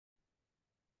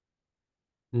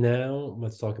Now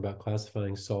let's talk about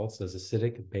classifying salts as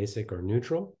acidic, basic, or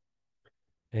neutral.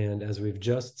 And as we've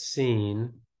just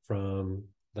seen from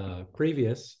the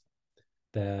previous,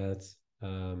 that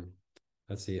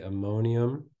let's see,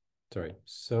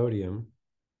 sodium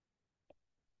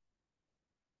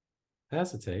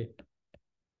acetate.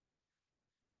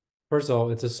 First of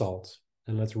all, it's a salt.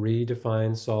 And let's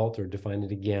redefine salt or define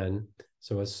it again.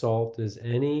 So a salt is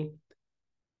any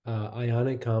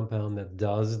ionic compound that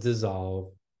does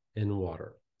dissolve in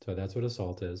water. So that's what a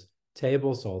salt is.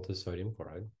 Table salt is sodium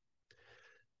chloride.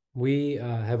 We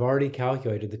have already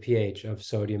calculated the pH of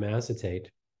sodium acetate,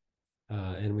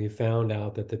 and we found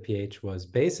out that the pH was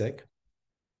basic.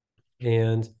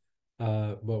 And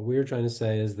what we're trying to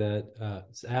say is that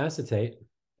acetate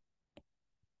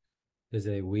is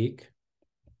a weak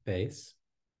base,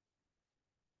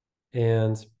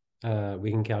 and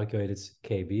we can calculate its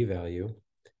Kb value,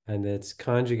 and its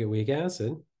conjugate weak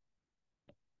acid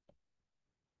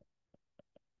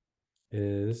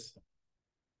is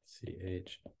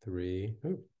CH3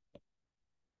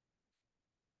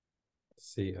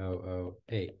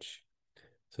 COOH.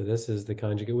 So this is the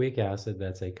conjugate weak acid.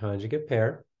 That's a conjugate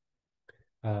pair.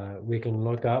 We can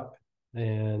look up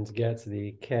and get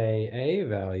the Ka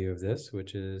value of this,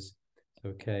 which is,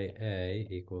 so Ka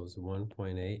equals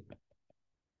 1.8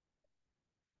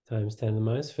 times 10 to the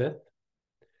minus fifth.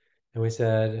 And we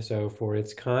said, so for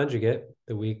its conjugate,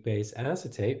 the weak base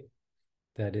acetate,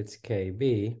 that its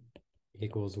Kb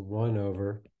equals 1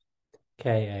 over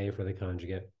Ka for the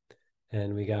conjugate.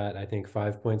 And we got, I think,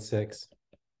 5.6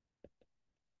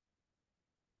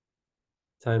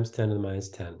 times 10 to the minus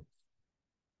 10.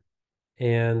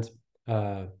 And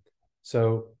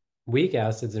so weak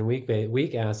acids and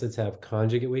weak acids have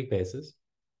conjugate weak bases.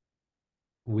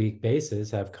 Weak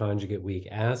bases have conjugate weak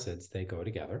acids. They go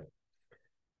together.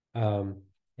 And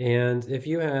if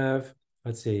you have,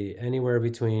 let's see, anywhere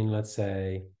between, let's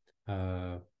say,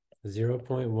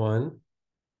 0.1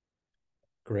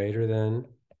 greater than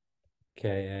Ka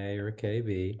or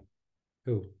Kb,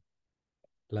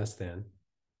 less than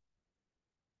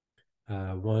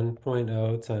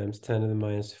 1.0 times 10 to the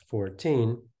minus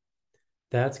 14,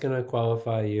 that's going to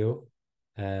qualify you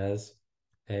as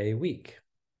a weak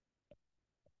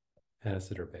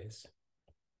acid or base.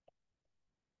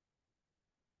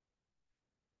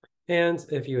 And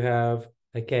if you have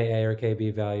a Ka or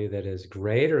Kb value that is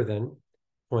greater than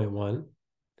 0.1,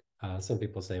 some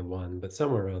people say 1, but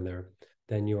somewhere around there,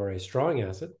 then you are a strong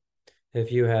acid.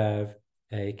 If you have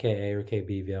a Ka or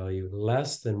Kb value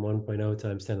less than 1.0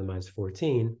 times 10 to the minus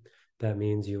 14, that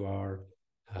means you are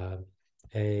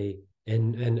an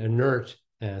inert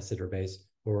acid or base,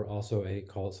 or also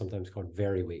sometimes called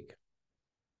very weak.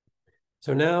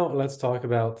 So now let's talk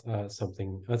about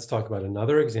let's talk about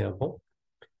another example.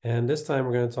 And this time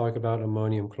we're going to talk about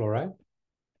ammonium chloride.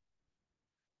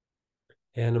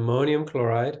 And ammonium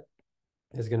chloride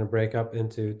is going to break up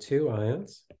into two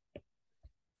ions.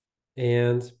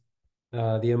 And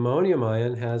the ammonium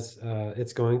ion has,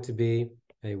 it's going to be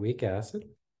a weak acid.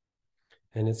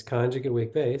 And its conjugate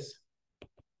weak base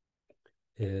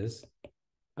is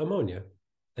ammonia.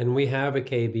 And we have a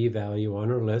Kb value on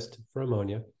our list for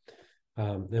ammonia.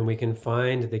 And we can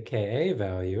find the Ka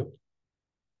value.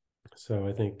 So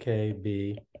I think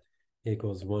Kb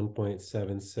equals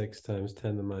 1.76 times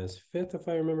 10 to the minus fifth, if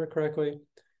I remember correctly.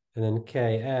 And then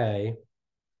Ka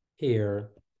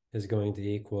here is going to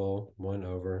equal 1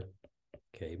 over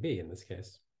Kb in this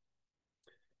case.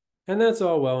 And that's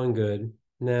all well and good.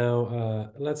 Now,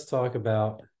 let's talk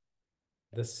about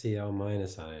the Cl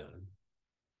minus ion.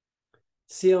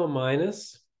 Cl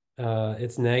minus,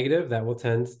 it's negative. That will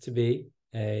tend to be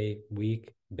a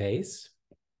weak base,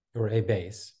 or a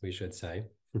base, we should say.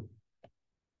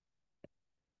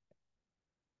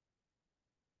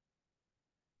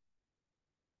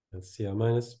 That's Cl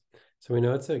minus. So we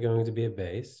know it's going to be a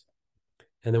base.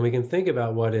 And then we can think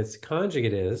about what its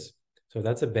conjugate is. So if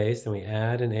that's a base, then we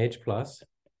add an H plus,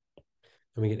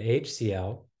 and we get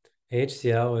HCl.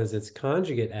 HCl is its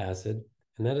conjugate acid,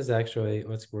 and that is actually,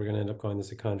 we're going to end up calling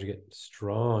this a conjugate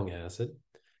strong acid,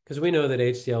 because we know that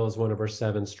HCl is one of our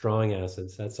 7 strong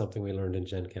acids. That's something we learned in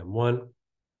Gen Chem 1.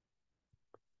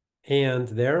 And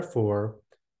therefore,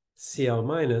 Cl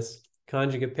minus,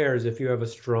 conjugate pairs, if you have a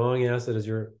strong acid as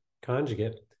your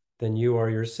conjugate, then you are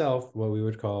yourself what we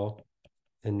would call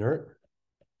inert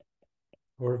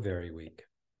or very weak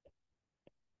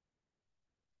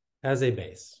as a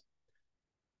base,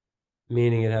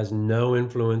 meaning it has no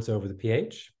influence over the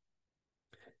pH.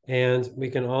 And we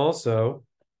can also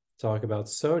talk about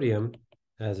sodium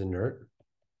as inert.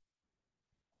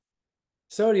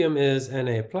 Sodium is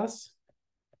Na plus,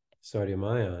 sodium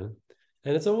ion,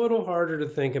 And it's a little harder to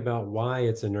think about why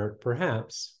it's inert,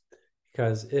 perhaps,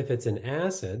 because if it's an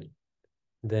acid,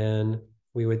 then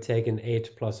we would take an H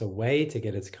plus away to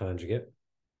get its conjugate.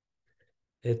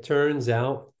 It turns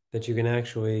out that you can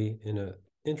actually, in an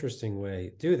interesting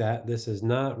way, do that. This is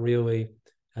not really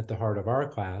at the heart of our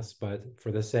class, but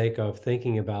for the sake of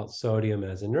thinking about sodium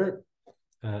as inert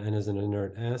and as an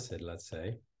inert acid, let's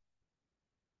say,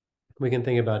 we can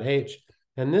think about H.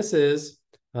 And this is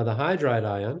the hydride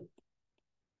ion.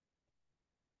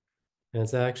 And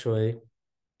it's actually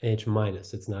H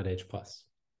minus. It's not H plus.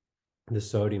 The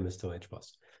sodium is still H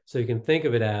plus. So you can think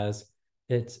of it as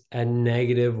it's a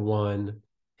 -1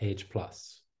 H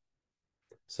plus.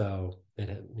 So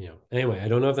anyway, I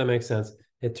don't know if that makes sense.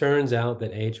 It turns out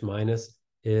that H minus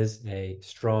is a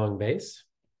strong base.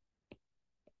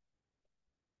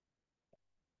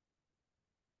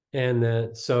 And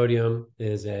that sodium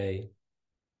is a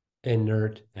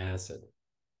inert acid.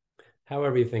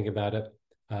 However you think about it,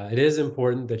 it is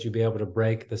important that you be able to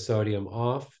break the sodium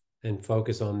off and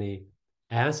focus on the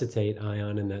acetate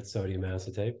ion in that sodium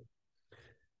acetate.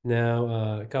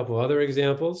 Now, a couple other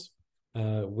examples.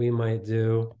 We might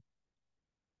do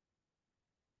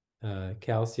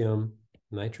calcium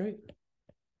nitrate.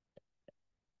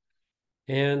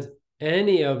 And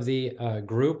any of the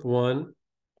group 1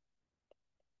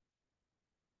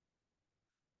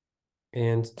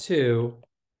 and 2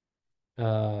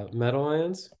 metal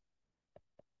ions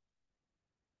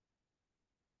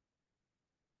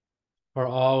are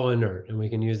all inert, and we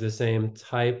can use the same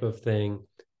type of thing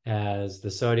as the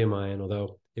sodium ion,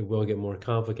 although it will get more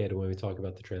complicated when we talk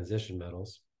about the transition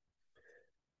metals.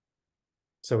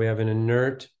 So we have an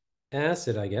inert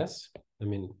acid, I guess,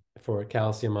 for a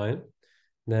calcium ion.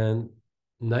 Then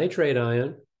nitrate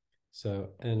ion,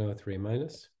 so NO3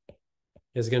 minus,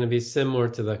 is going to be similar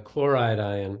to the chloride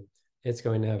ion. It's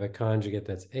going to have a conjugate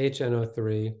that's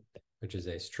HNO3, which is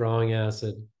a strong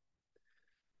acid.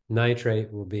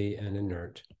 Nitrate will be an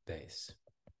inert base.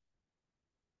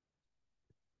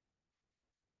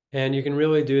 And you can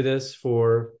really do this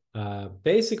for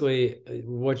basically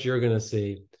what you're going to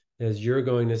see is you're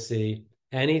going to see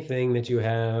anything that you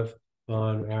have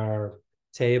on our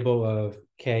table of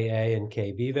Ka and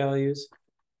Kb values.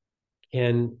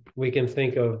 And we can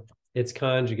think of its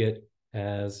conjugate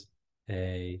as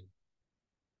a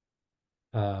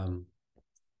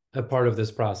part of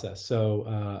this process. So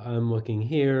I'm looking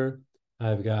here.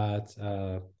 I've got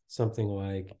something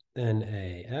like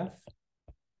NaF.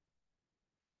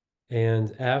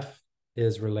 And F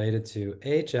is related to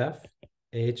HF.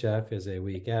 HF is a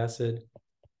weak acid.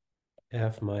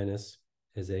 F minus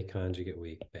is a conjugate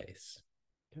weak base.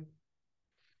 Okay.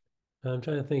 I'm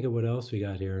trying to think of what else we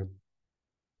got here.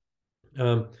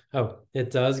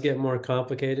 It does get more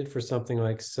complicated for something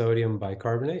like sodium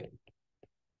bicarbonate.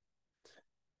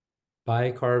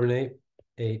 Bicarbonate,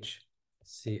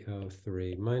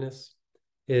 HCO3 minus,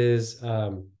 is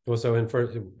well, so in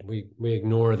first we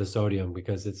ignore the sodium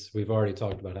because we've already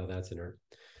talked about how that's inert.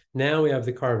 Now we have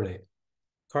the carbonate.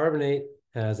 Carbonate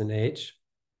has an H,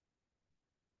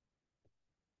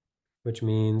 which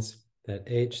means that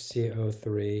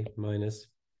HCO3 minus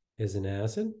is an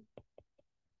acid.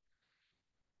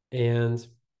 And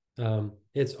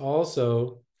it's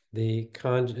also the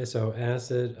so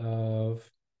acid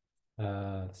of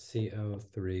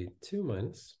CO3 2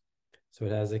 minus. So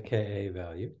it has a Ka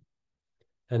value.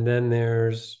 And then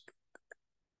there's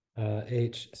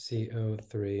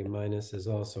HCO3 minus is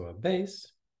also a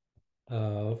base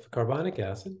of carbonic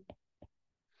acid.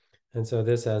 And so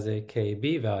this has a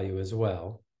Kb value as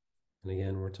well. And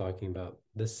again, we're talking about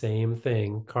the same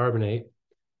thing, carbonate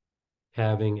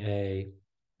having a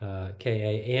Ka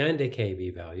and a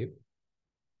Kb value.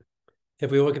 If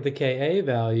we look at the Ka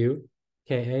value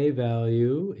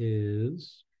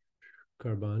is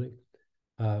carbonic.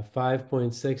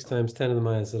 5.6 times 10 to the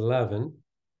minus 11.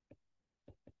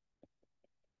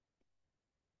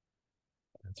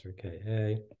 That's our Ka.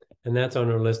 And that's on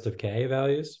our list of Ka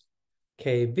values.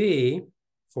 Kb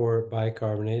for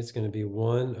bicarbonate is going to be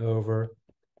 1 over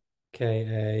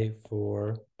Ka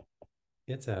for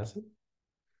its acid.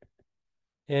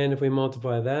 And if we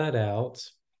multiply that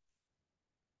out,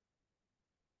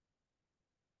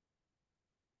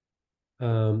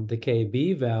 the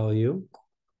Kb value,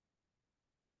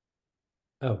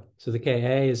 so the Ka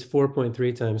is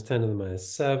 4.3 times 10 to the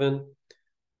minus 7.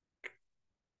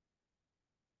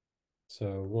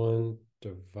 So 1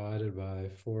 divided by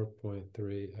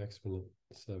 4.3 exponent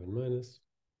 7 minus.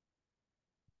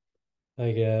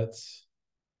 I get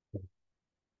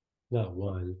not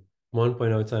 1.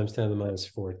 1.0 times 10 to the minus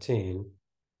 14.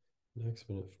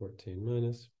 Exponent 14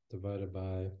 minus divided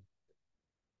by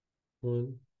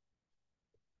 1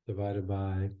 divided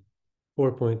by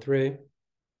 4.3,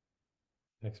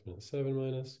 exponent 7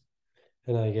 minus,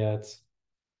 and I get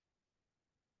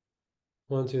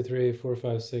 1, 2, 3, 4,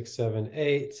 5, 6, 7,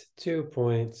 8,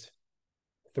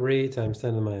 2.3 times 10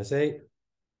 to the minus 8.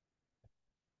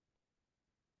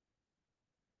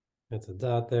 That's a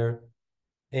dot there.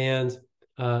 And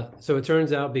so it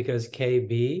turns out because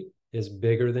KB is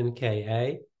bigger than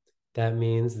Ka, that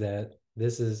means that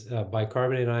this is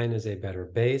bicarbonate ion is a better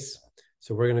base.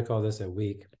 So we're going to call this a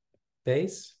weak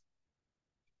base.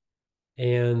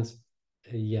 And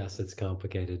yes, it's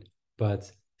complicated,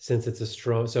 but since it's a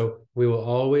strong, so we will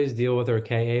always deal with our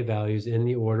Ka values in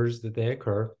the orders that they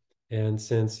occur. And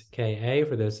since Ka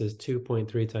for this is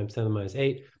 2.3 times 10 to the minus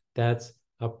 8, that's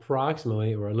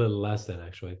approximately, or a little less than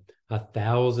actually,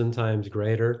 1,000 times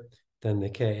greater than the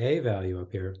Ka value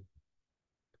up here.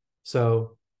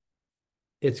 So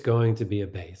it's going to be a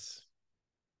base.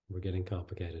 We're getting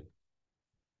complicated.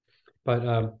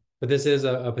 But this is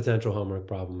a potential homework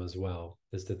problem as well,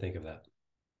 is to think of that.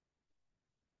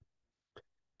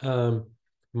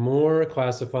 More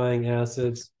classifying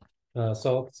acids,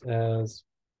 salts as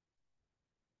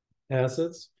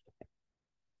acids.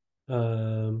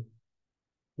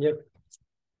 Yep.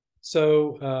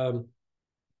 So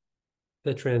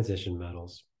the transition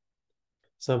metals,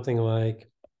 something like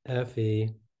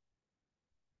Fe,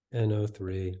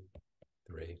 NO3,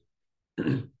 3.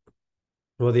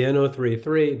 Well, the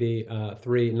NO3, the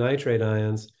 3 nitrate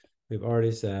ions, we've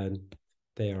already said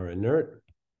they are inert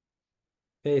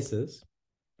bases.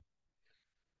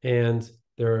 And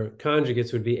their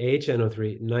conjugates would be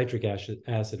HNO3, nitric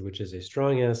acid, which is a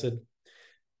strong acid.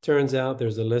 Turns out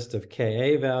there's a list of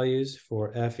Ka values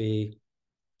for Fe,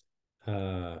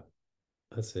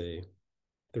 let's see,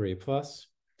 3 plus,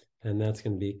 and that's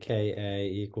going to be Ka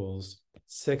equals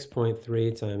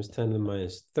 6.3 times 10 to the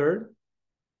minus third.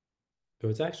 So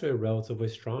it's actually a relatively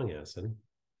strong acid.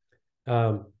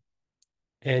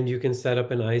 And you can set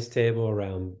up an ice table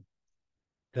around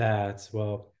that.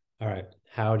 Well, all right,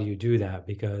 how do you do that?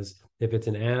 Because if it's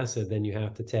an acid, then you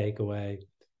have to take away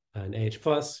an H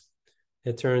plus.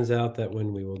 It turns out that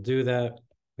when we will do that,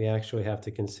 we actually have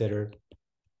to consider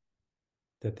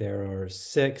that there are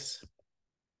 6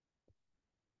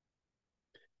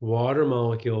 water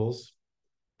molecules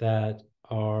that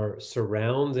are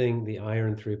surrounding the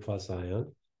iron 3 plus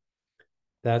ion.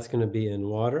 That's going to be in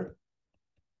water.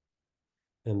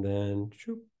 And then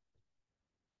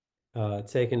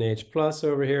take an H plus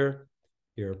over here.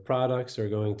 Your products are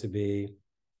going to be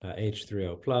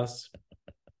H3O plus.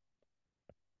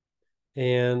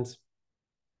 And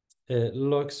it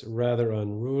looks rather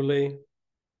unruly.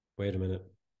 Wait a minute.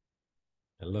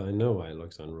 I know why it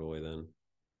looks unruly then.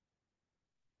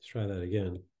 Let's try that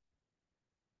again.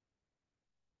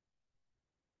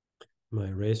 My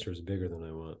eraser is bigger than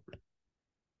I want.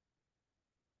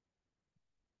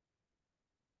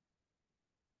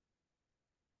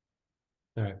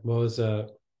 All right, what was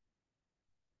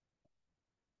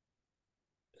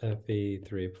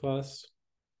Fe3 plus?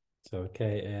 So Ka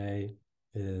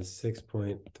is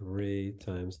 6.3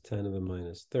 times 10 to the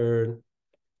minus third.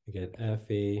 We get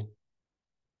Fe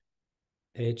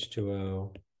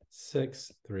H2O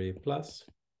 6, 3 plus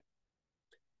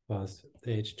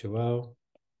H2O.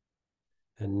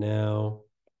 And now,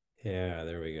 yeah,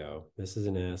 there we go. This is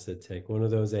an acid. Take one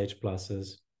of those H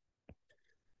pluses.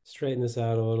 Straighten this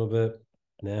out a little bit.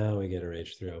 Now we get our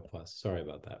H3O plus. Sorry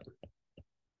about that.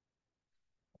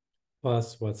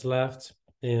 Plus what's left.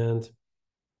 And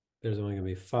there's only going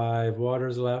to be 5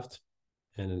 waters left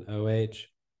and an OH.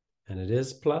 And it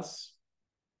is plus.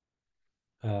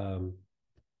 2.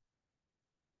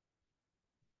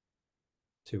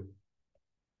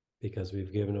 Because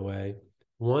we've given away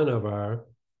one of our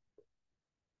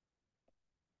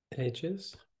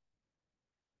H's.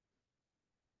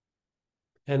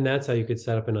 And that's how you could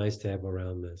set up an ice table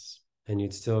around this. And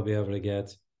you'd still be able to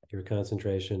get your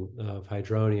concentration of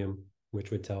hydronium, which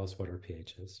would tell us what our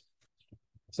pH is.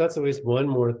 So that's at least one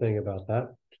more thing about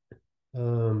that.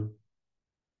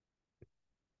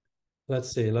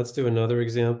 Let's see, let's do another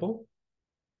example.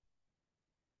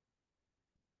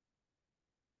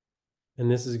 And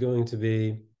this is going to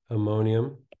be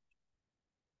ammonium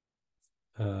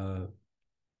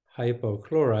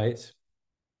hypochlorite.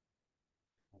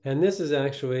 And this is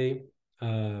actually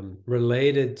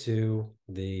related to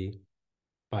the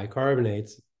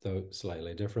bicarbonates, though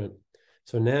slightly different.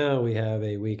 So now we have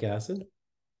a weak acid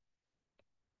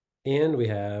and we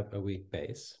have a weak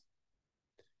base.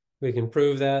 We can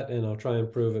prove that, and I'll try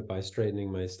and prove it by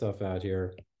straightening my stuff out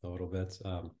here a little bit.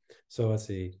 So let's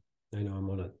see. I know I'm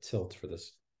on a tilt for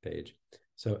this page.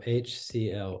 So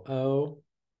HClO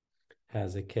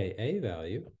has a Ka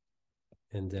value,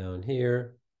 and down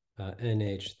here,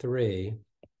 NH3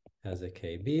 has a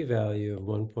Kb value of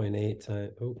 1.8 times,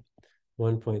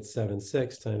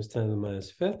 1.76 times 10 to the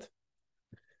minus fifth.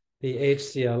 The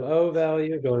HClO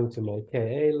value going to my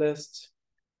Ka list.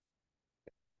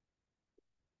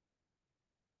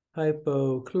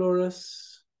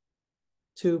 Hypochlorous,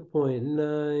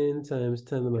 2.9 times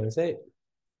 10 to the minus 8.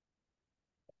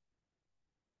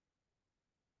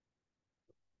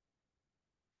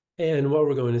 And what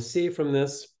we're going to see from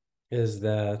this is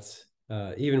that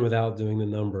even without doing the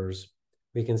numbers,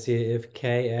 we can see if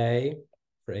Ka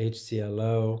for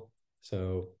HClO,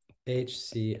 so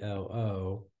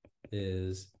HClO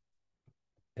is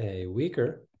a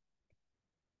weaker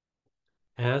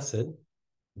acid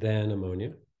than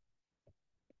ammonia,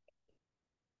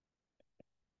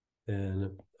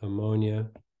 then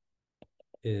ammonia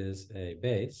is a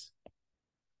base.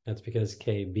 That's because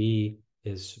Kb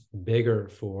is bigger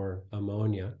for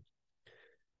ammonia.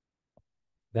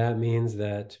 That means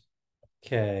that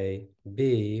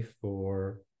Kb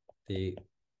for the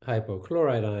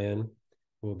hypochlorite ion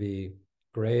will be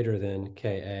greater than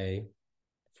Ka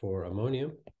for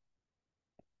ammonium.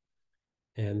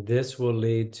 And this will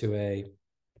lead to a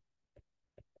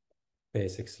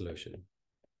basic solution.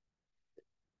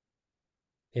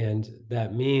 And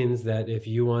that means that if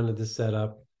you wanted to set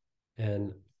up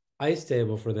an ice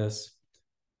table for this,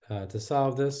 to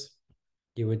solve this,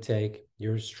 you would take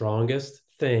your strongest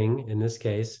thing, in this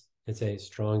case, it's a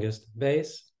strongest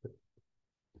base,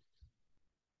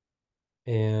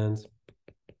 and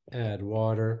add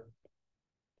water.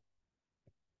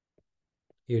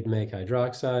 You'd make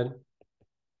hydroxide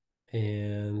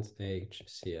and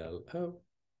HClO.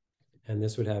 And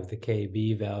this would have the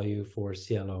Kb value for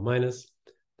ClO minus.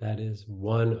 That is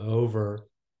 1 over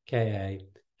Ka.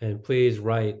 And please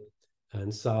write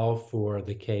and solve for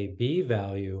the Kb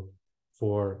value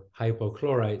for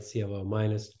hypochlorite ClO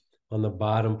minus on the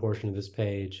bottom portion of this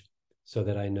page so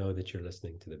that I know that you're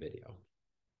listening to the video.